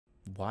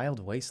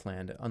wild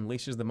wasteland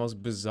unleashes the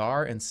most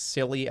bizarre and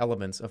silly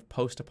elements of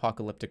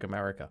post-apocalyptic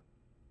America.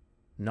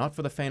 Not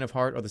for the faint of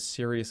heart or the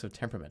serious of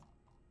temperament.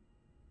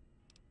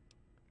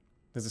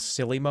 There's a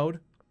silly mode?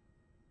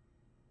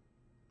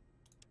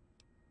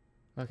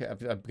 Okay, I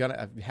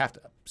have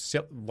to...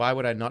 Why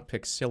would I not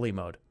pick silly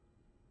mode?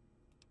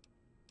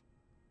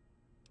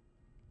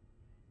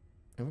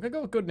 I'm gonna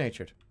go with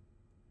good-natured.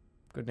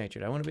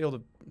 Good-natured. I want to be able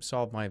to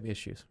solve my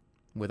issues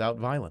without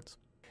violence.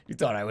 You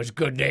thought I was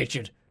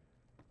good-natured.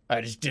 I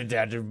just did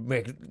that to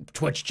make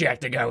Twitch chat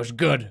think I was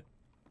good.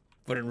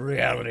 But in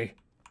reality,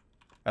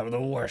 I'm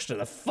the worst of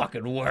the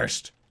fucking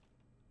worst.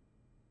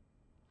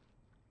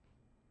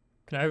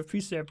 Can I have a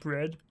piece of that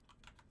bread?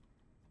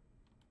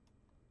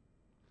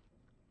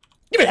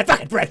 Give me that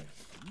fucking bread!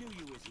 I knew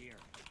you was here.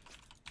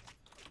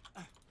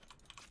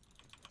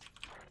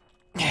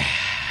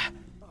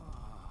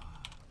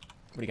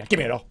 What do you got? Give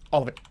me it all.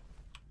 All of it.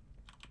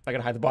 I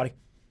gotta hide the body.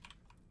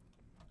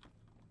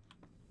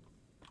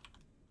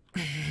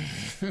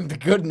 The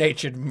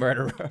good-natured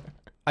murderer.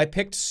 I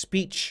picked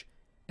speech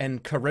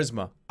and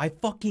charisma. I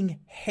fucking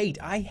hate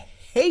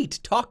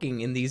talking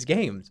in these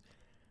games.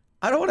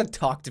 I don't want to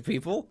talk to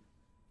people.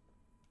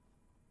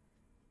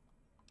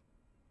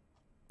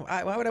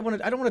 Why would I want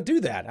to? I don't want to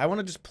do that. I want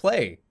to just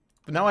play.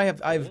 But now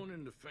I've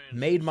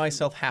made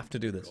myself have to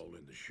do this.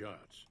 Calling the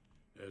shots.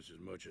 That's as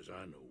much as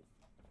I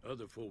know.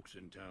 Other folks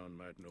in town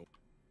might know.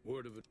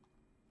 Word of it.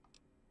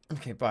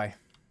 Okay, bye.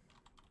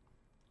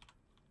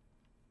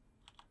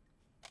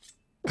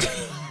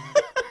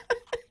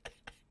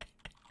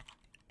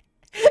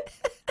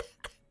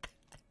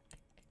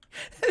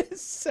 That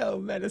is so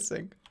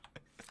menacing.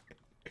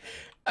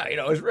 You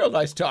know, it's real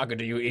nice talking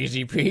to you,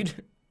 Easy Pete.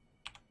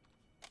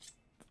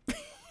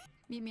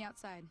 Meet me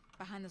outside,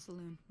 behind the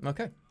saloon.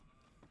 Okay.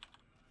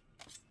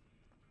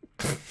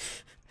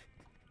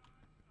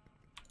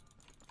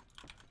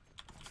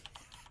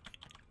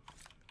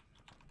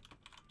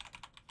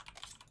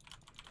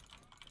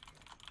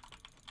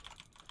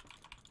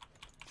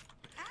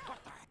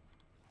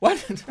 What?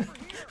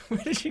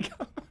 Where did she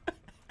go?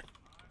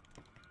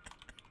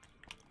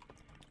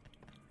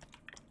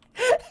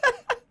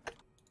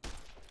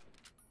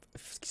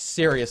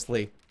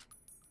 Seriously.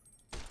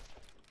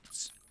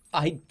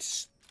 I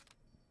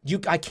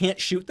can't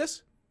shoot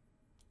this?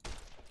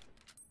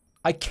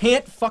 I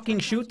can't fucking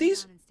shoot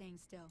these?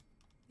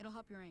 It'll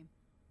help your aim.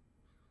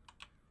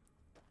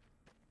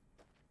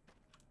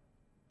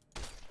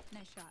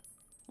 Nice shot.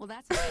 Well,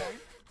 that's a start.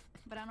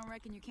 But I don't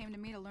reckon you came to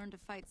me to learn to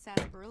fight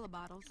sarsaparilla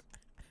bottles.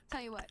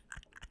 Tell you what,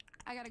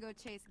 I gotta go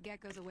chase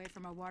geckos away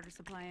from our water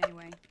supply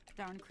anyway.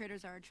 Darn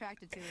critters are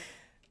attracted to it.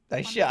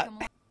 Nice shot.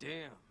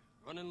 Damn,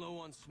 running low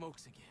on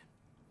smokes again.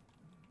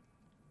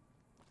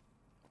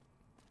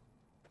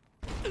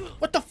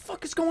 What the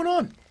fuck is going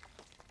on?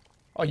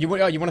 Oh, you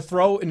want to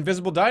throw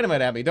invisible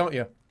dynamite at me, don't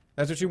you?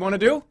 That's what you want to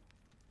do?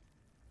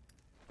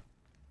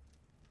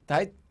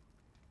 I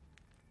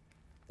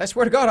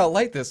swear to God, I'll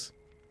light this.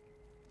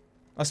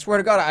 I swear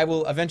to God, I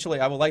will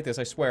light this,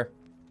 I swear.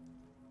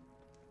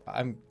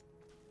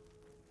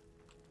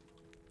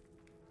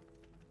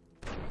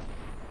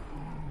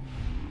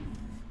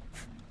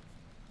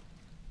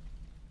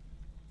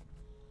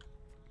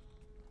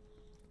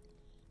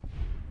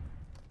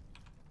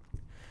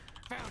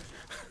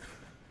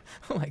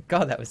 Oh my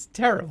God, that was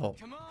terrible.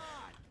 Come on!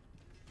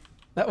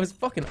 That was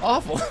fucking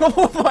awful.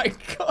 Oh my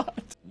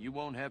God. You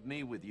won't have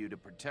me with you to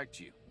protect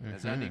you,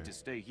 as I need to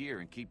stay here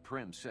and keep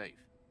Prim safe.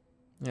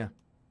 Yeah.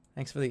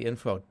 Thanks for the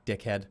info,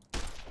 dickhead.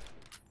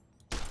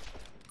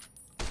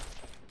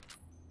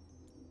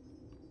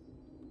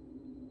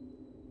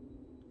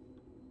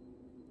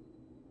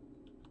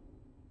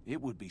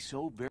 It would be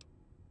so very...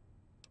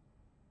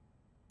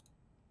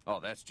 Oh,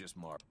 that's just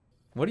Mark.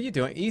 What are you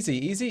doing? Easy,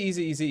 easy,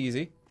 easy, easy,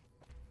 easy.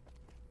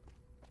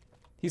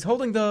 He's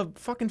holding the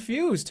fucking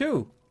fuse,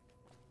 too.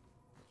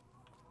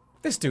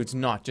 This dude's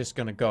not just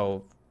gonna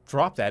go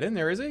drop that in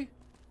there, is he?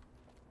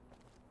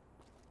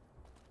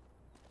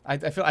 I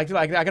feel like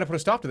I gotta put a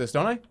stop to this,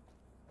 don't I?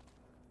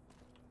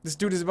 This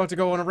dude is about to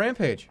go on a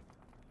rampage.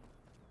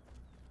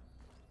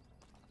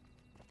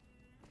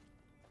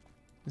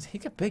 He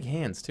got big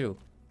hands, too.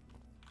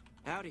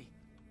 Howdy.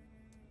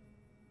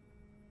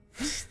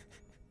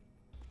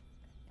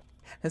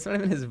 That's not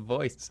even his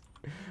voice.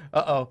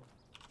 Uh-oh.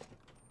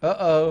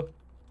 Uh-oh.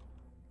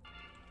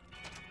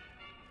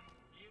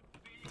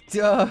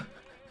 Duh.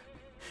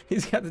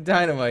 He's got the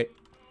dynamite.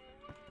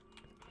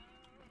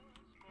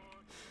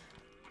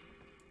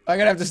 I'm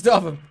gonna have to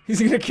stop him.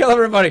 He's gonna kill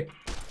everybody.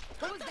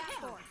 What was that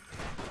for?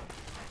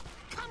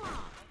 Come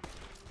on.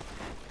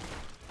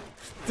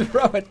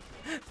 Throw it.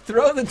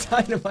 Throw the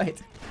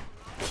dynamite.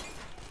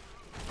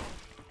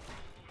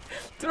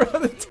 Throw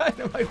the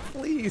dynamite,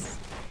 please.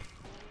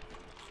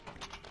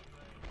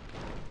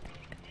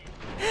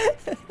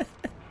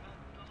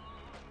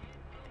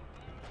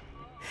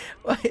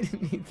 Why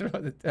didn't he throw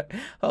the dynamite?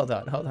 Hold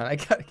on, I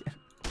gotta get...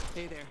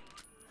 Hey there.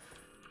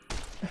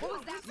 What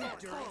was that for?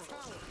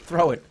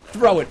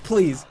 Throw it,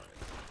 please.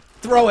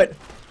 Throw it.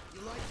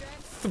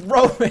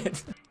 Throw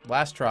it.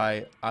 Last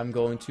try, I'm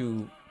gonna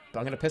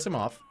piss him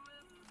off.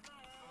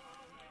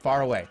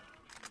 Far away.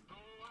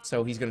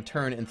 So he's gonna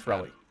turn and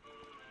throw it.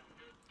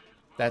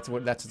 That's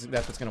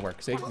what's gonna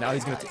work. See? Now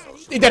he's gonna...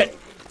 He did it!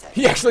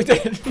 He actually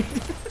did it!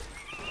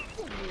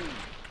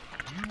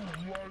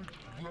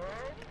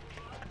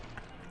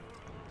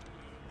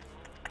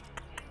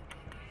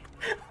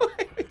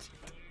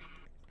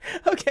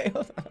 Okay,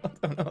 hold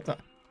on.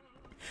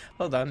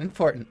 Hold on,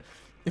 important.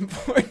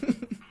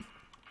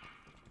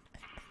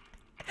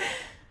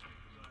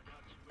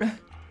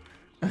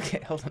 Okay,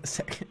 hold on a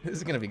second. This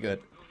is gonna be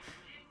good.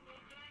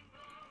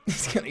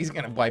 He's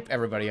gonna wipe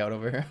everybody out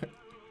over here.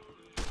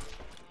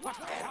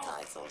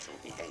 Antisocial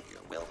behavior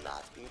will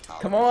not be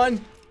tolerated. Come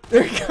on!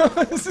 There he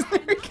goes! There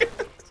he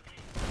goes!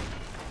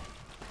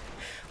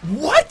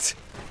 What?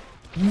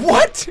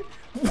 What?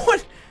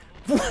 What?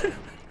 What?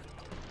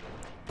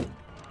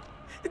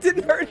 It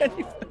didn't hurt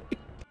anybody.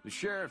 The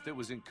sheriff that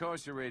was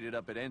incarcerated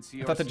up at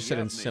NCR. I thought they just said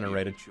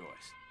incinerated.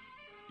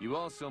 You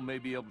also may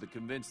be able to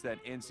convince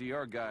that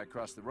NCR guy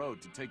across the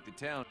road to take the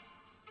town.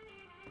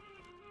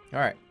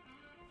 Alright.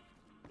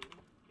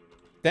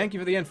 Thank you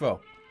for the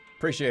info.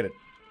 Appreciate it.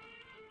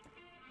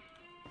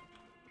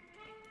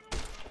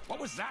 What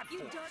was that You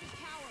for? dirty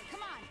coward!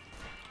 Come on!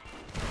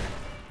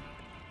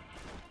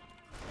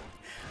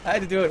 I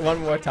had to do it one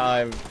more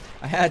time.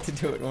 I had to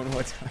do it one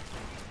more time.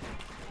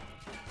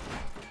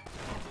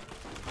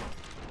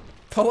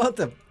 Pull out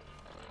the...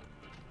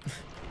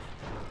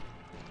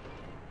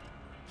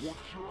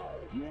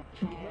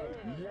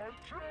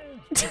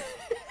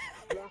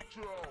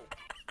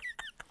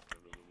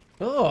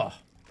 Ugh.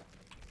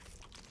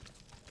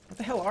 What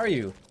the hell are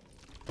you?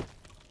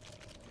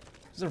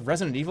 Is this a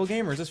Resident Evil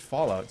game or is this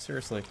Fallout?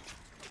 Seriously.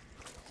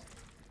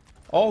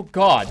 Oh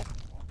god.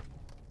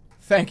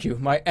 Thank you,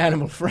 my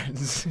animal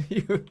friends.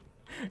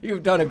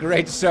 You've done a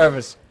great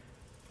service.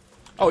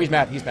 Oh, he's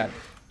mad. He's mad.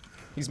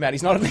 He's mad.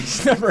 He's not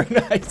very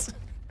nice.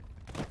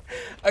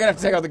 I'm gonna have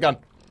to take out the gun.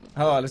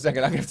 Hold on a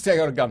second. I'm gonna have to take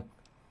out a gun.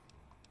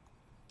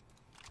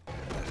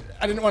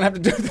 I didn't want to have to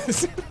do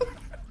this.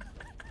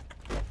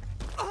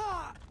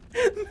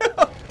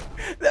 No!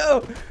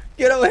 No!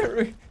 Get away from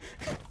me!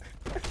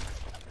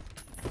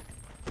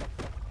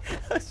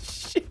 Oh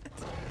shit!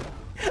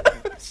 Oh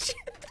shit!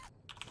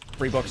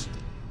 Free books.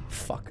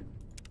 Fuck.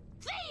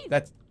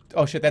 That's...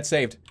 Oh shit, that's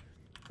saved.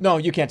 No,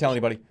 you can't tell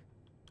anybody.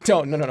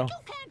 Don't, no. You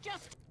can't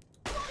just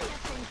do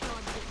anything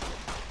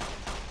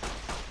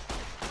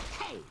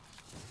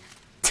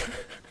to him. Hey!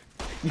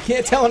 You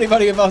can't tell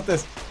anybody about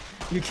this.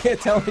 You can't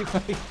tell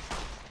anybody.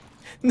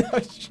 No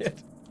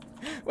shit.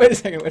 Wait a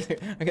second,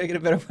 I gotta get a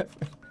better weapon.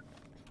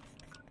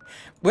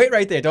 Wait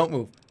right there, don't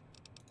move.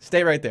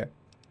 Stay right there.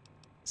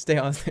 Stay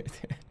on there.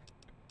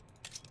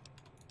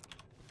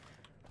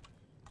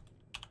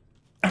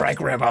 Alright,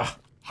 Grandma.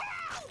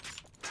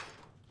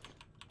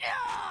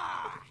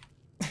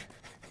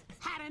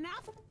 Had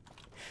enough?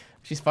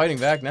 She's fighting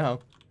back now.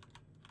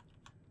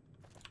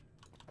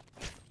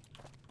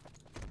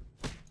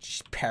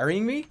 She's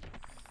parrying me?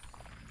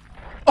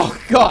 Oh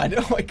god,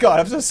 oh my god,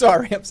 I'm so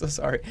sorry, I'm so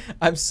sorry.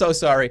 I'm so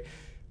sorry.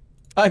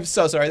 I'm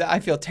so sorry, I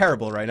feel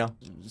terrible right now.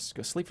 Just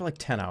go sleep for like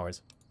 10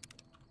 hours.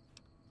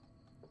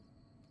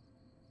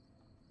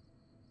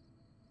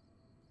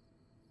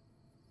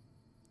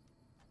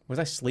 Was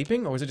I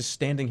sleeping or was I just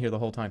standing here the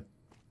whole time?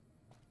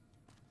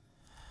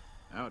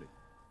 Howdy.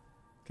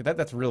 Okay,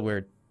 that's real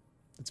weird.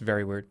 That's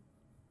very weird.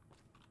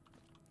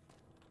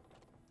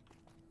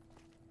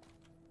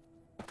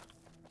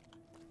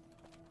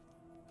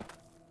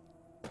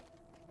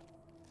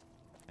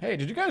 Hey,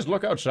 did you guys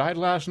look outside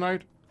last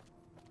night?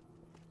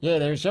 Yeah,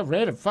 there's some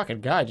random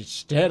fucking guy just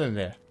standing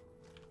there.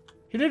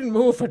 He didn't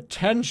move for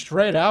 10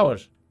 straight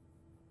hours.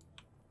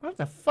 What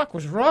the fuck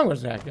was wrong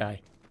with that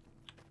guy?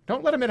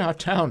 Don't let him in our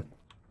town.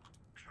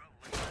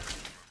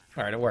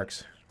 Alright, it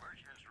works.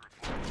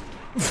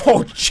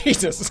 Oh,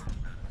 Jesus!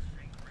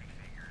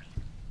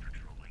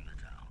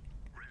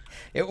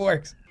 It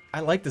works. I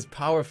like this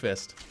power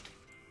fist.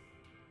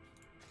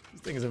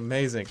 This thing is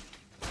amazing.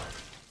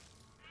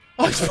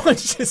 Oh, I just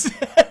punched his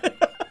head!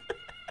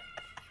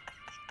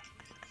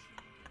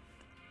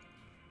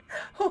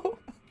 Oh,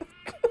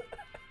 God.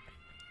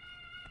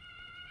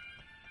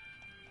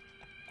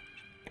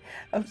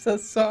 I'm so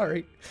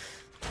sorry.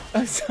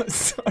 I'm so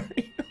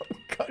sorry. Oh,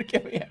 God,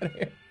 get me out of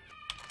here.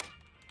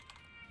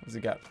 What's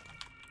he got?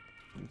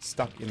 I'm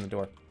stuck in the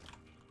door.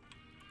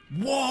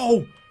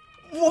 Whoa!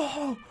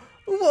 Whoa!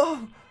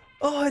 Whoa!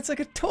 Oh, it's like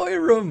a toy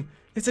room!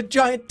 It's a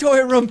giant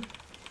toy room!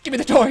 Give me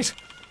the toys!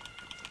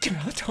 Give me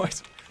all the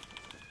toys!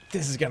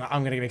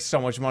 I'm gonna make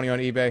so much money on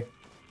eBay.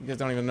 You guys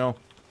don't even know.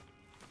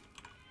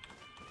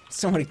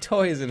 So many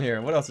toys in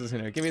here. What else is in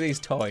here? Give me these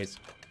toys.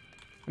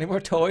 Any more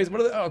toys?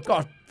 What are they? Oh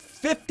god.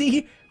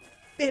 50?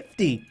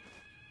 50!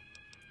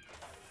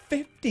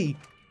 50!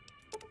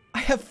 I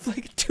have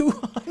like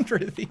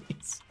 200 of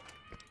these.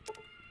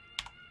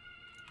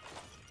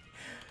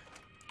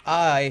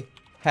 I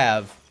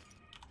have...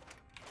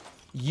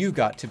 You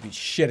got to be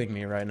shitting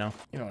me right now.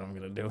 You know what I'm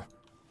gonna do?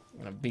 I'm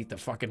gonna beat the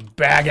fucking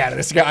bag out of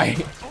this guy.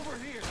 Over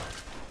here.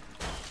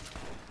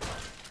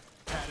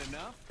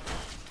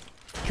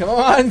 enough? Come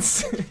on!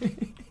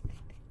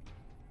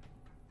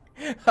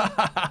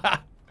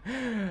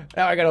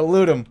 Now I gotta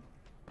loot him.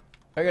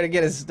 I gotta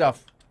get his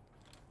stuff.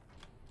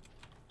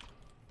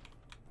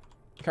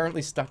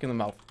 Currently stuck in the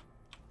mouth.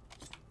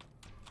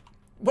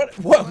 What?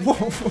 Whoa!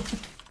 Whoa!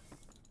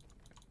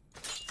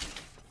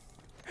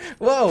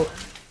 Whoa!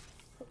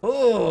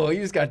 Oh, he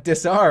just got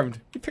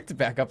disarmed. He picked it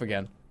back up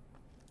again.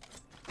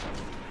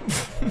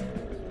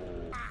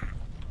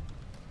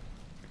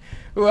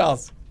 Who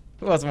else?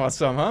 Who else wants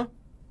some, huh?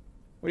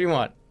 What do you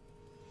want?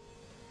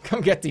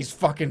 Come get these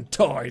fucking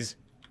toys.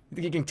 You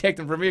think you can take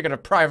them from me? You're gonna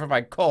pry from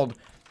my cold,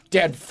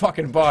 dead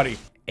fucking body.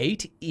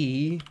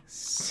 8E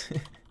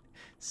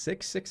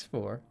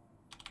 664.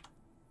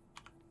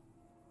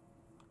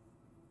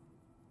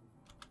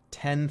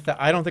 10,000.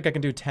 I don't think I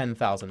can do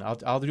 10,000.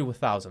 I'll do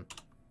 1,000.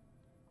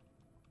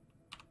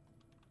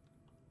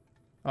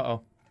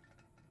 Uh-oh.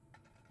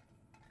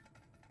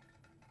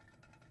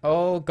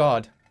 Oh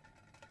god.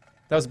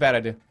 That was a bad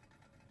idea.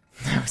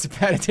 That was a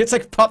bad idea. It's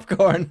like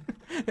popcorn.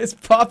 It's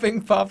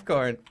popping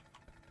popcorn.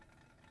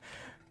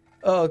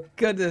 Oh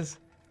goodness.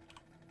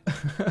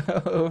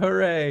 Oh,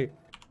 hooray.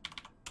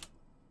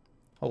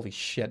 Holy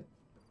shit.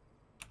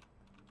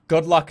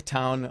 Good luck,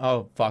 town.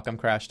 Oh fuck, I'm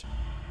crashed.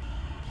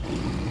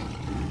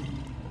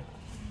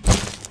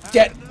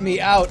 Get me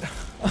out!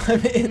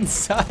 I'm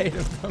inside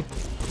of them.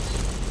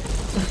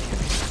 Okay.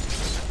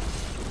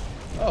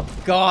 Oh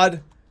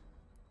god.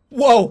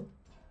 Whoa!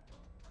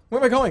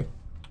 Where am I going?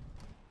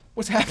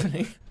 What's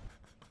happening?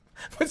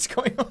 What's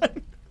going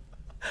on?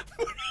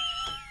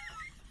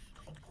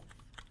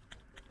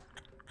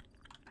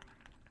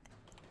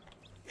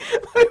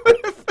 Why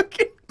would a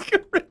fucking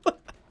gorilla?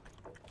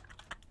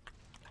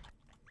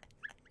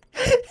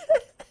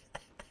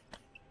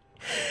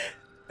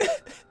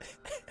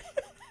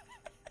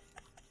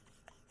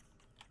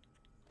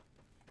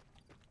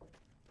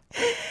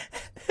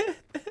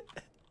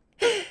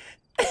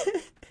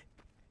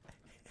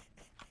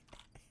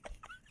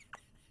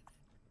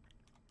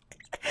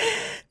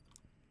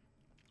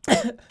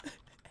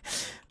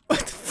 What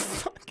the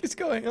fuck is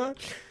going on?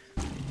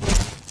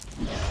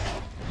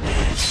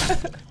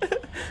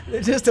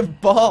 They're just a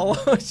ball.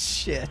 Oh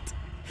shit.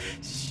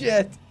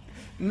 Shit.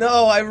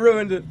 No, I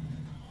ruined it.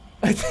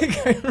 I think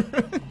I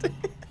ruined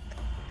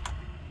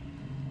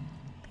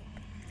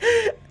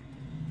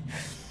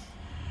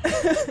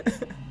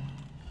it.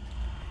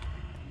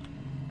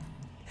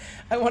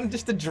 I wanted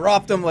just to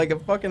drop them like a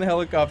fucking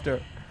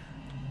helicopter.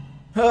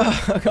 All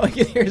I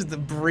can hear is the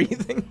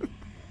breathing.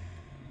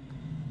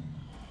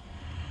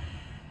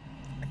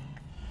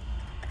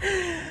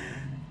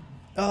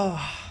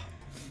 Oh.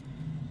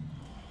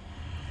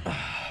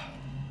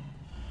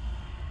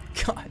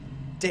 God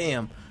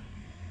damn.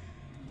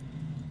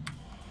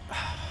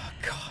 Oh,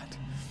 God.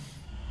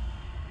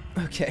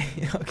 Okay,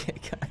 okay,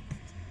 guys.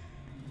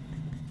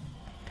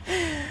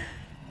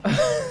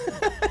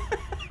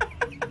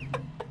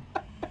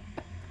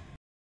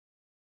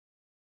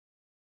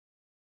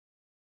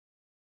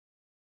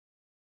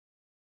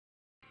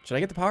 Should I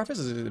get the power fist?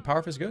 Is the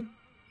power fist good?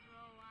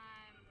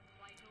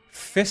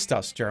 Fist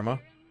us, Jerma.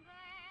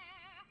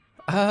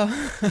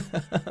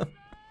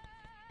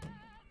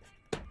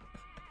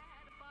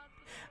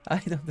 I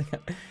don't think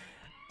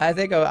I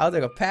think I'll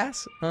take a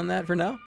pass on that for now.